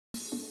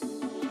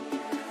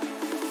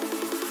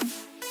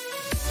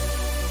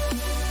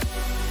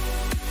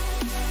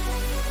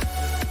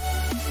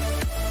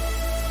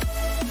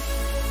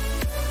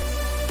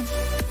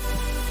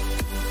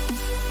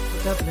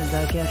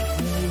diecast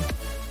community.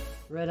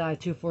 Red Eye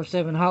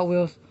 247 Hot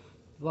Wheels.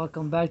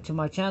 Welcome back to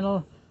my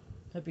channel.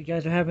 Hope you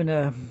guys are having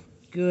a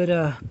good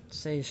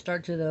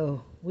start to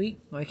the week.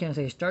 Well, I can't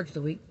say start to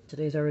the week.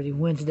 Today's already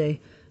Wednesday.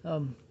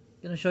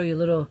 Gonna show you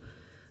a little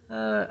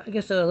I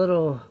guess a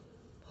little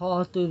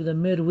haul through the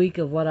midweek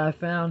of what I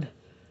found.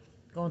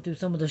 Going through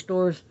some of the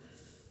stores.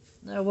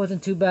 That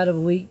wasn't too bad of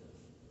a week.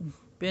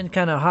 Been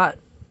kind of hot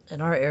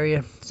in our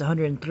area. It's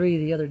 103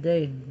 the other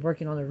day.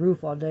 Working on the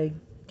roof all day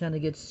kind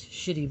of gets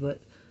shitty, but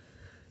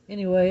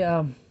anyway,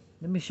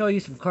 let me show you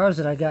some cars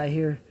that I got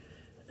here.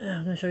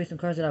 I'm gonna show you some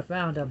cars that I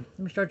found. Let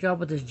me start you off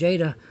with this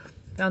Jada.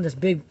 Found this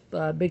big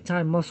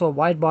time muscle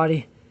wide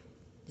body.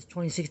 This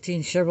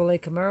 2016 Chevrolet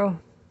Camaro.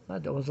 I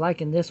was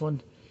liking this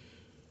one.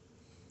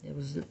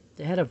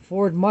 They had a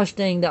Ford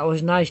Mustang that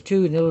was nice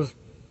too, and it was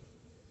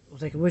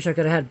like I wish I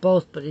could have had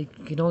both, but you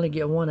can only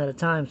get one at a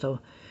time, so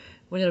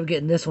we ended up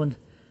getting this one.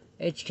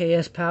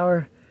 HKS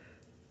power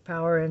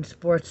and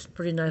sports.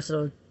 Pretty nice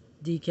little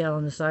decal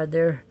on the side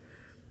there.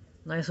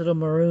 Nice little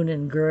maroon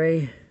and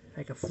gray,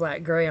 like a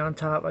flat gray on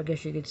top, I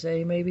guess you could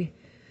say, maybe.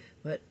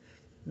 But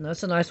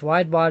that's a nice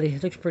wide body.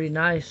 It looks pretty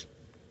nice.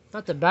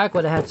 Thought the back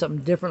would have had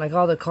something different, like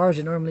all the cars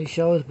it normally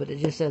shows, but it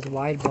just says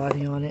wide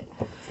body on it.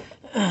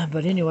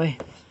 But anyway,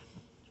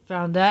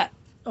 found that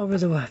over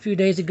a few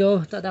days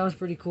ago. Thought that was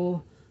pretty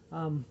cool.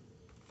 Found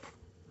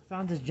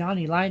this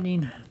Johnny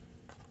Lightning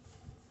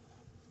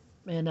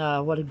in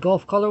what a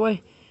Golf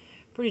colorway.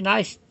 Pretty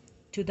nice.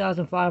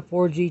 2005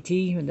 Ford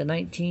GT and the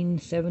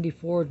 1970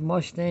 Ford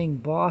Mustang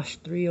Boss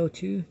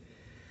 302.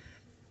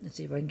 Let's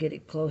see if I can get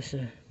it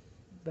closer.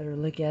 Better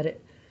look at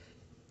it.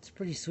 It's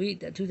pretty sweet.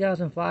 That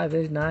 2005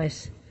 is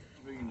nice.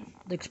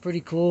 Looks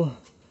pretty cool.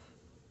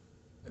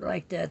 I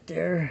like that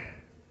there.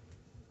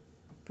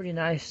 Pretty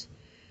nice.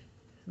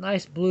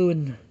 Nice blue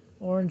and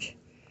orange.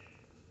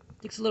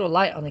 Looks a little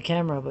light on the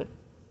camera, but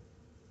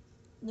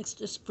looks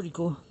just pretty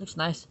cool. Looks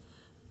nice.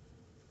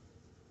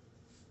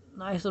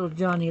 Nice little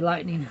Johnny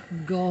Lightning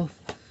Golf.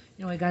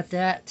 You know, I got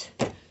that.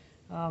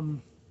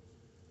 Found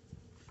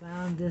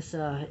this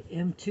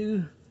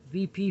M2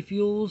 VP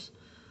Fuels.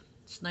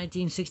 It's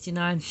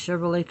 1969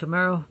 Chevrolet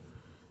Camaro.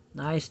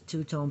 Nice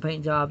two-tone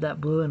paint job. That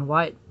blue and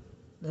white.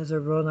 There's a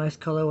real nice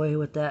colorway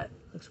with that.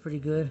 Looks pretty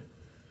good.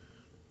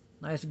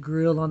 Nice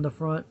grill on the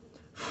front.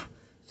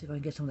 See if I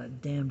can get some of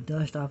that damn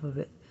dust off of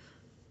it.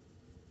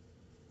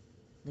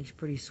 Looks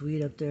pretty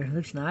sweet up there.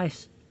 Looks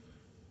nice.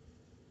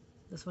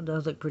 This one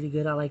does look pretty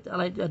good.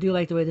 I do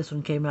like the way this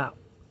one came out.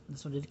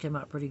 This one did come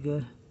out pretty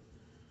good.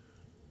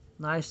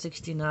 Nice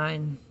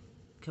 69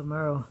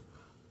 Camaro.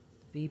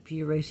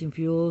 VP Racing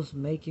Fuels,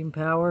 making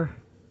power.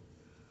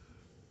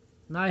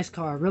 Nice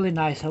car, really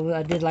nice.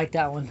 I did like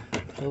that one,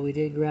 so we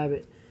did grab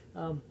it.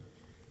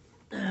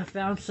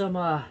 Found some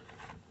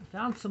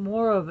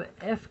more of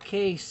F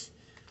case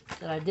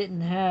that I didn't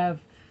have.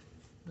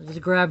 I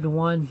just grabbed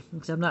one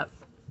because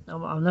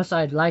unless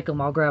I'd like them,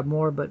 I'll grab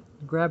more. But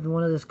grabbed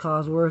one of this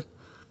Cosworth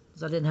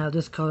because I didn't have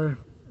this color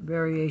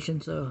variation,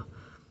 so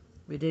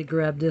we did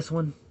grab this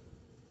one.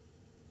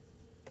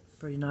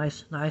 Pretty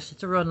nice.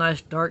 It's a real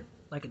nice dark,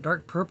 like a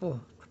dark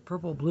purple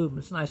blue.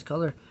 It's a nice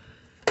color.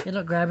 Ended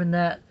up grabbing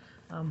that.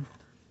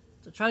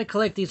 To try to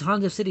collect these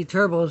Honda City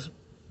Turbos,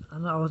 I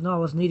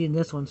was needing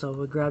this one, so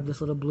we grabbed this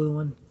little blue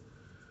one.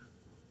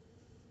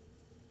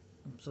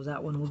 So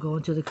that one will go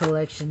into the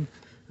collection.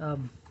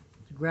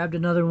 Grabbed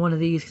another one of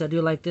these because I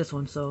do like this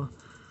one. So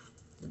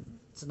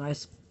it's a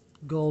nice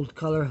gold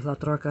color, La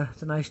Troca.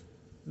 It's a nice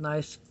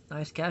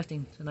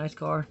casting. It's a nice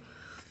car.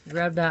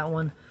 Grabbed that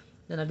one.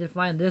 Then I did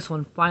find this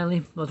one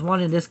finally. I was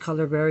wanting this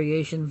color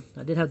variation.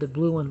 I did have the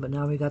blue one, but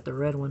now we got the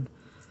red one.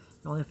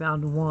 I only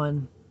found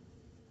one,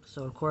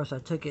 so of course I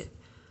took it.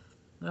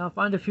 And I'll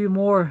find a few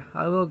more.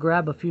 I will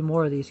grab a few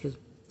more of these because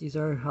these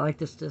are, I like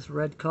this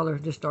red color,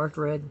 just dark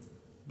red,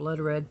 blood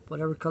red,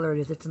 whatever color it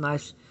is. It's a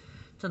nice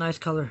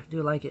color. I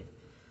do like it.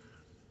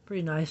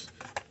 Pretty nice.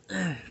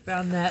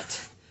 Found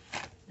that,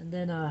 and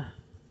then I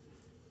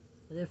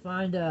did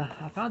find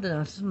I found it.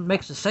 This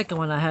makes the second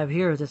one I have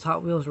here. This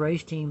Hot Wheels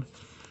race team.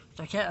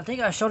 I think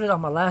I showed it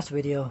on my last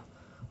video,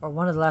 or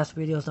one of the last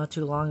videos not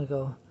too long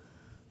ago.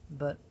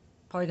 But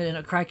probably gonna end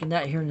up cracking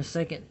that here in a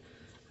second.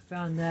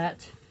 Found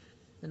that.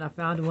 Then I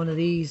found one of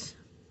these,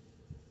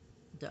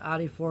 the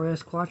Audi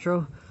 4S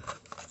Quattro,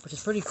 which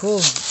is pretty cool.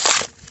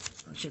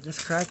 Oh shit,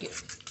 let's crack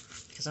it.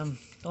 Because the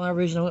only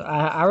reason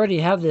I already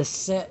have this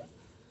set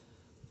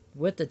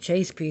with the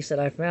chase piece that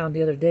I found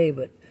the other day,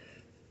 but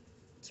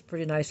it's a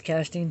pretty nice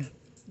casting.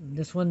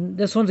 This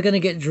one's gonna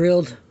get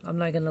drilled. I'm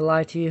not gonna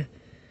lie to you.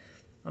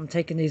 I'm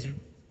taking these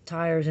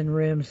tires and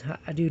rims.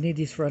 I do need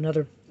these for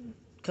another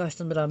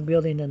custom that I'm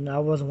building, and I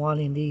was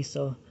wanting these,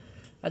 so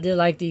I did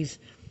like these.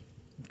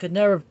 I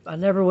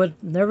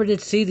never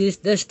did see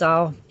this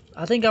style.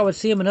 I think I would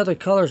see them in other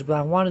colors, but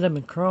I wanted them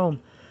in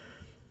chrome.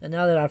 And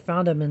now that I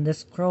found them in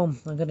this chrome,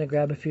 I'm gonna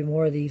grab a few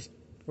more of these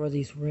for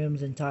these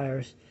rims and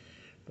tires.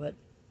 But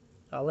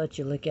I'll let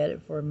you look at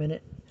it for a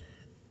minute.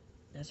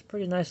 That's a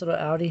pretty nice little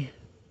Audi.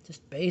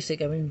 Just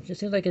basic. I mean, it just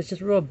seems like it's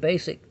just real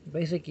basic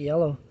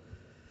yellow.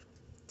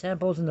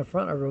 tampos in the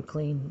front are real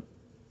clean.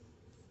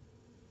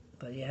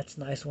 But yeah, it's a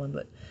nice one.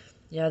 But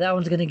yeah, that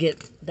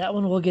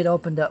one will get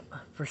opened up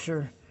for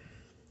sure.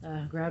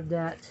 Grab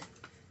that,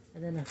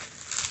 and then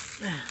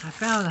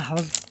I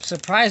was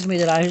surprised me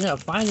that I ended up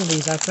finding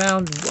these. I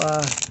found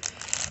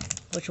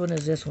which one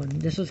is this one?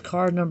 This was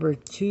car number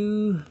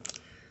 2.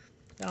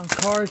 Found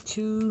car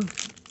 2.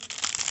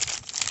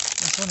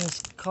 This one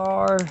is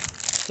car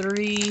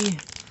 3. Let me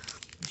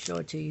show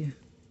it to you.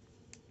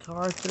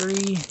 Car 3.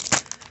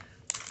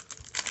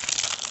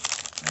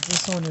 And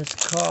this one is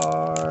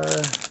car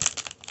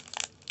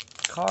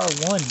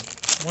 1.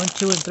 1,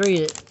 2, and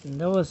 3.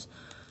 And there was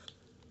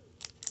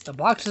the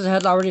boxes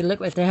had already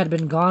looked like they had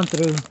been gone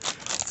through.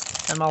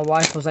 And my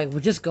wife was like, well,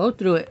 just go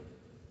through it.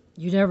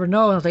 You never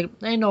know. I was like,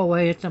 ain't no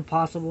way, it's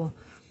impossible.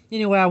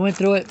 Anyway, I went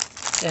through it,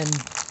 and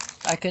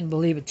I couldn't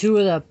believe it.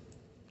 Out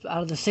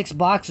of the 6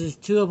 boxes,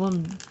 2 of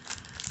them,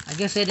 I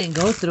guess they didn't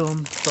go through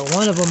them. But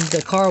one of them,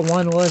 the car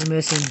 1 was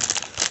missing.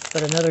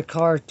 But another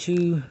car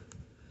 2,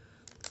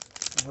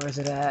 where is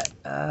it at?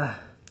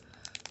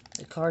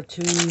 The car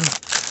 2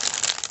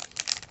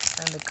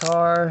 and the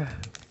car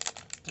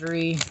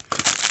 3,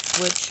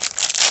 which,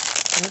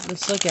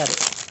 let's look at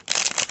it.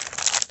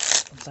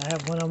 I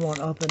have one I want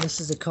open. This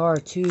is a car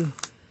 2.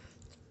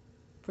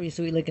 Pretty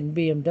sweet looking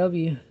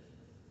BMW.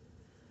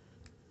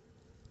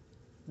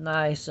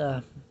 Nice.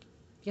 I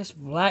guess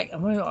black.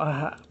 I'm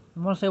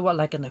gonna say what,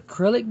 like an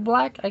acrylic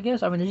black, I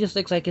guess. I mean, it just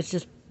looks like it's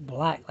just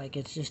black. Like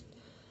it's just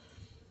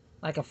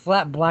like a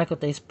flat black that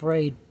they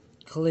sprayed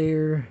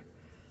clear.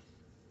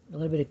 A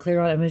little bit of clear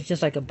on it. I mean, it's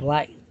just like a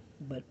black,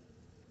 but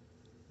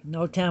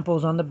no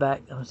tampos on the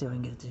back. Let's see if I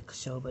can get it to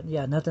show. But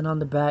yeah, nothing on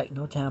the back.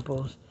 No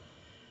tampos.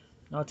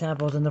 No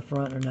tampos in the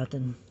front or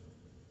nothing.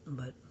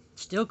 But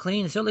still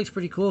clean. It still looks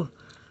pretty cool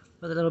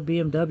with a little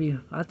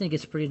BMW. I think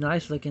it's pretty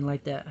nice looking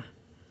like that.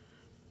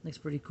 Looks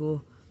pretty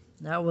cool.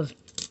 That was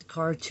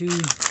car 2.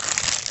 And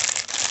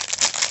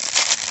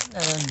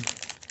then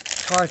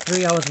car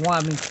 3 I was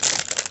wanting.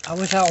 I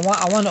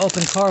want to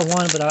open car 1,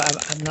 but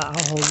I'm not.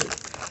 I'll hold it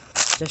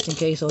just in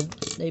case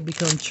they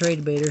become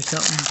trade bait or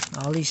something.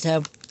 I'll at least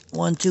have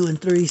 1, 2, and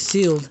 3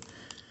 sealed.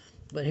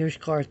 But here's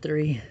car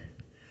 3,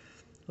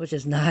 which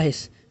is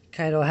nice.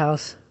 Kaido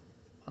house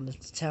on the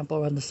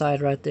temple on the side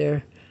right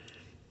there.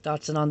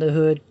 Datsun on the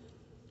hood.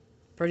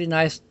 Pretty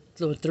nice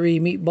little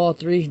 3, meatball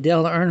 3,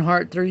 Dale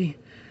Earnhardt 3.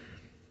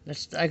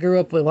 I grew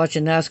up with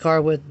watching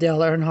NASCAR with Dale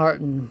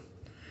Earnhardt and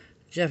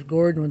Jeff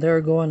Gordon when they were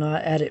going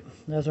at it.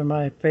 Those were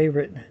my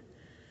favorite.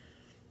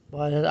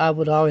 But I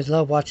would always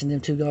love watching them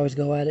two always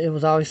go at it. It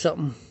was always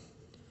something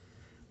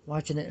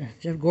watching it.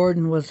 Jeff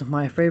Gordon was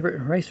my favorite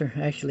racer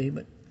actually,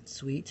 but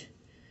sweet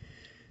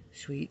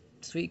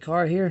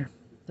car here.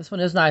 This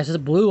one is nice. It's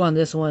blue on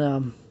this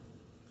one.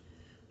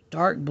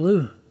 Dark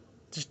blue.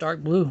 Just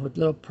dark blue with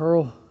little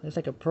pearl. It's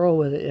like a pearl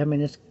with it. I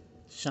mean, it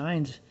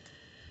shines.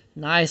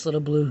 Nice little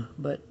blue.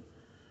 But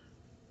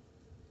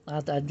I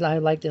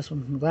like this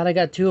one. I'm glad I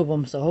got 2 of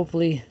them. So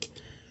hopefully,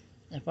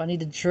 if I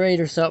need to trade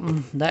or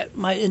something, that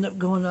might end up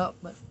going up.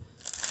 But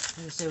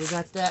like I said, we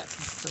got that.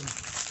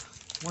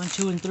 So 1,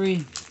 2, and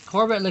 3.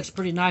 Corvette looks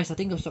pretty nice. I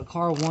think that's what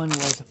car 1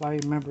 was, if I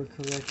remember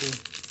correctly.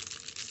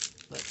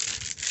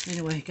 But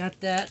anyway, got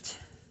that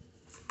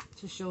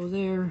to show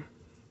there.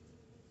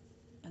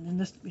 And then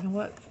this, you know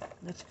what?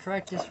 Let's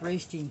crack this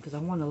race team because I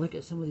want to look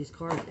at some of these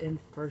cars in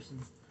person.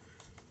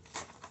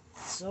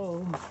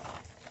 So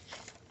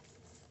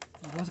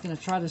I was gonna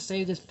try to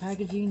save this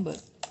packaging,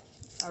 but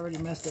I already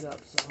messed it up,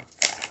 so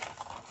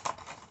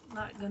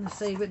not gonna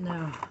save it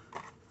now.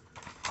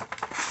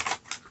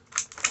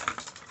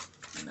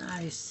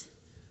 Nice.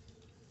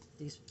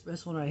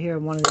 This one right here I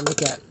wanted to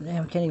look at.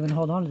 Damn, I can't even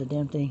hold on to the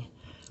damn thing.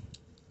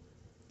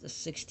 The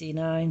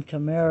 69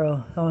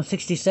 Camaro. Oh,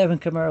 67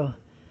 Camaro.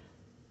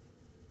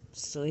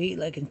 Sweet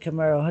looking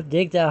Camaro. I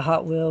dig that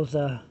Hot Wheels,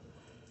 that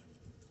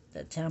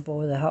tempo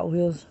with the Hot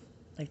Wheels.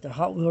 Like the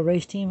Hot Wheel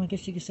race team, I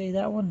guess you could say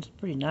that one's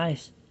pretty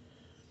nice.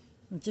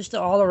 And just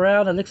all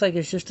around, it looks like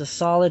it's just a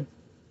solid,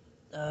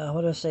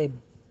 what do I say,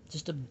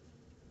 just a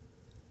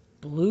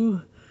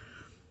blue,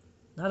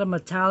 not a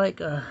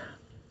metallic,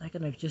 like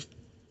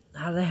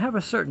they have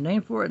a certain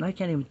name for it, and I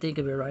can't even think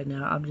of it right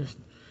now.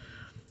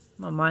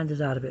 My mind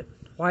is out of it.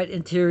 White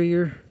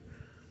interior.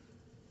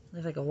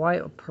 Looks like a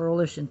white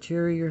pearlish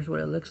interior is what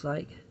it looks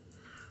like.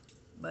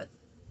 But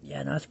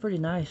yeah, no, it's pretty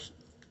nice.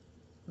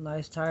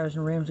 Nice tires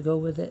and rims to go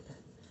with it.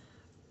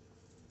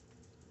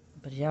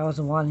 But yeah, I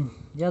wasn't wanting.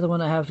 The other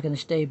one I have is going to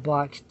stay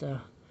boxed.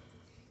 If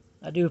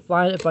I do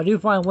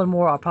find one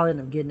more, I'll probably end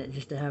up getting it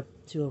just to have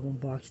 2 of them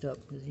boxed up.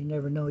 Because you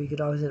never know, you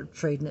could always end up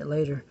trading it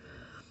later.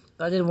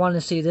 But I did want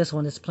to see this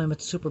one. It's Plymouth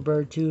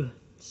Superbird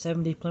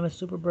 270 Plymouth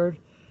Superbird.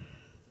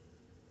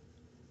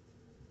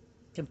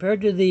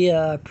 Compared to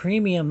the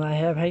premium I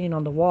have hanging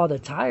on the wall, the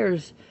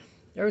tires,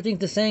 everything's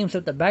the same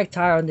except the back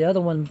tire and the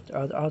other one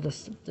are the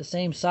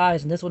same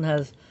size. And this one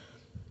has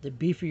the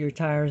beefier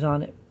tires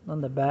on it, on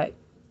the back.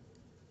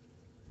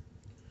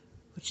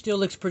 Which still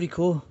looks pretty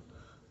cool.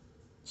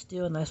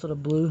 Still a nice little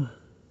blue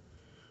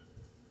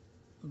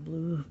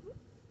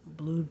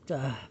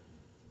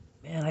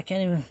Man, I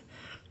can't even,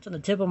 it's on the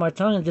tip of my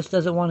tongue. It just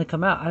doesn't want to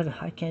come out.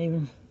 I can't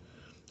even,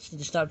 just need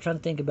to stop trying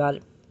to think about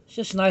it. It's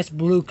just a nice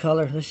blue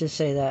color. Let's just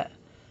say that.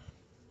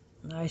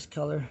 Nice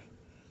color.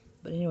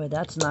 But anyway,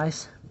 that's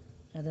nice.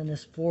 And then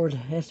this Ford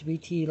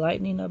SVT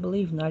Lightning, I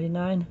believe,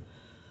 99.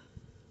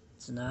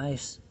 It's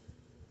nice.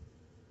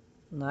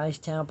 Nice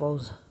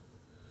tampos.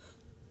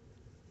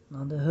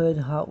 On the hood,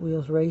 Hot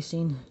Wheels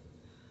Racing.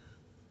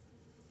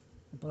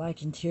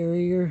 Black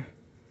interior.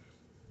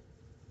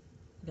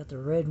 Got the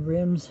red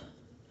rims.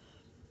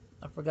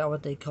 I forgot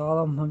what they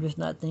call them. I'm just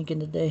not thinking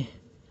today.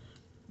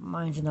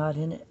 Mine's not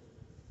in it.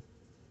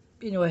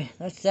 Anyway,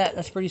 that's that.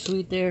 That's pretty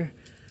sweet there.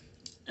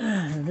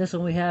 And this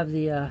one we have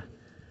the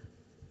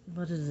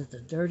what is it? The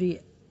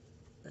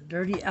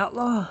dirty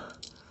outlaw.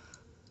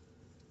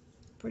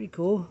 Pretty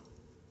cool.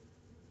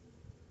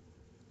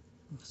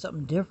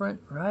 Something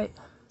different, right?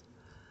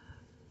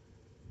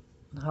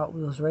 Hot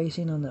Wheels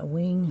Racing on that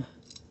wing.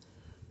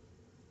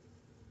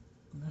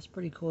 That's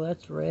pretty cool.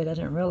 That's red. I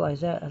didn't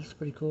realize that. That's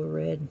pretty cool.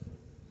 Red.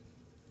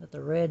 Got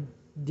the red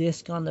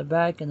disc on the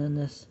back, and then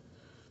this.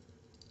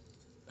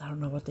 I don't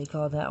know what they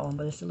call that one,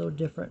 but it's a little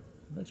different.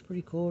 Looks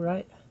pretty cool,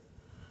 right?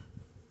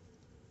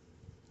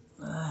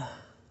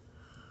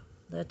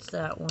 That's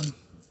that one.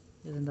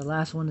 And then the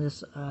last one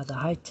is the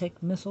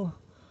high-tech missile.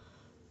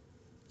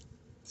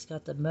 It's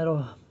got the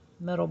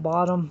metal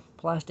bottom,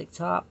 plastic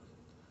top.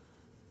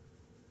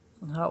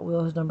 And Hot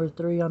Wheels number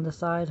 3 on the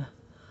side.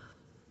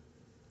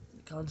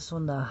 Call this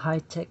one the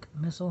high-tech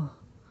missile.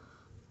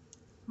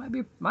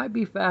 Might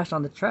be fast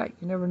on the track.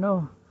 You never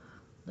know.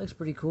 Looks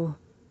pretty cool.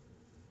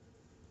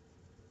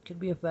 Could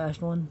be a fast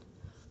one.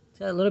 It's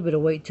got a little bit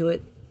of weight to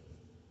it,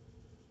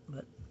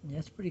 but yeah,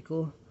 it's pretty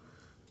cool.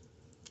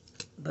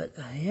 But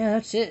yeah,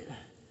 that's it.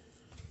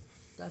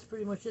 That's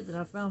pretty much it that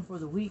I found for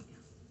the week.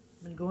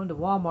 I've been going to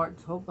Walmart.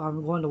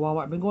 I'm going to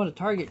Walmart. I've been going to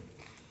Target.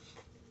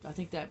 I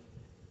think that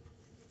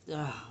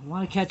I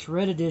want to catch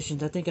red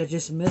editions. I think I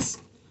just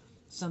missed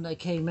some that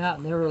came out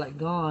and they were like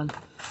gone.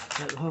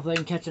 But hopefully I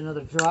can catch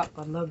another drop.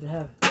 I'd love to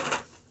have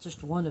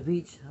just one of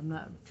each. I'm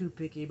not too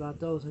picky about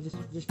those. I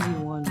just need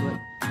one.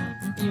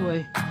 But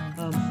anyway,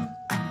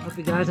 hope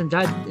you guys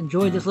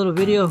enjoyed this little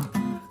video.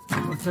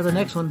 Until the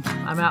next one,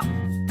 I'm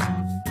out.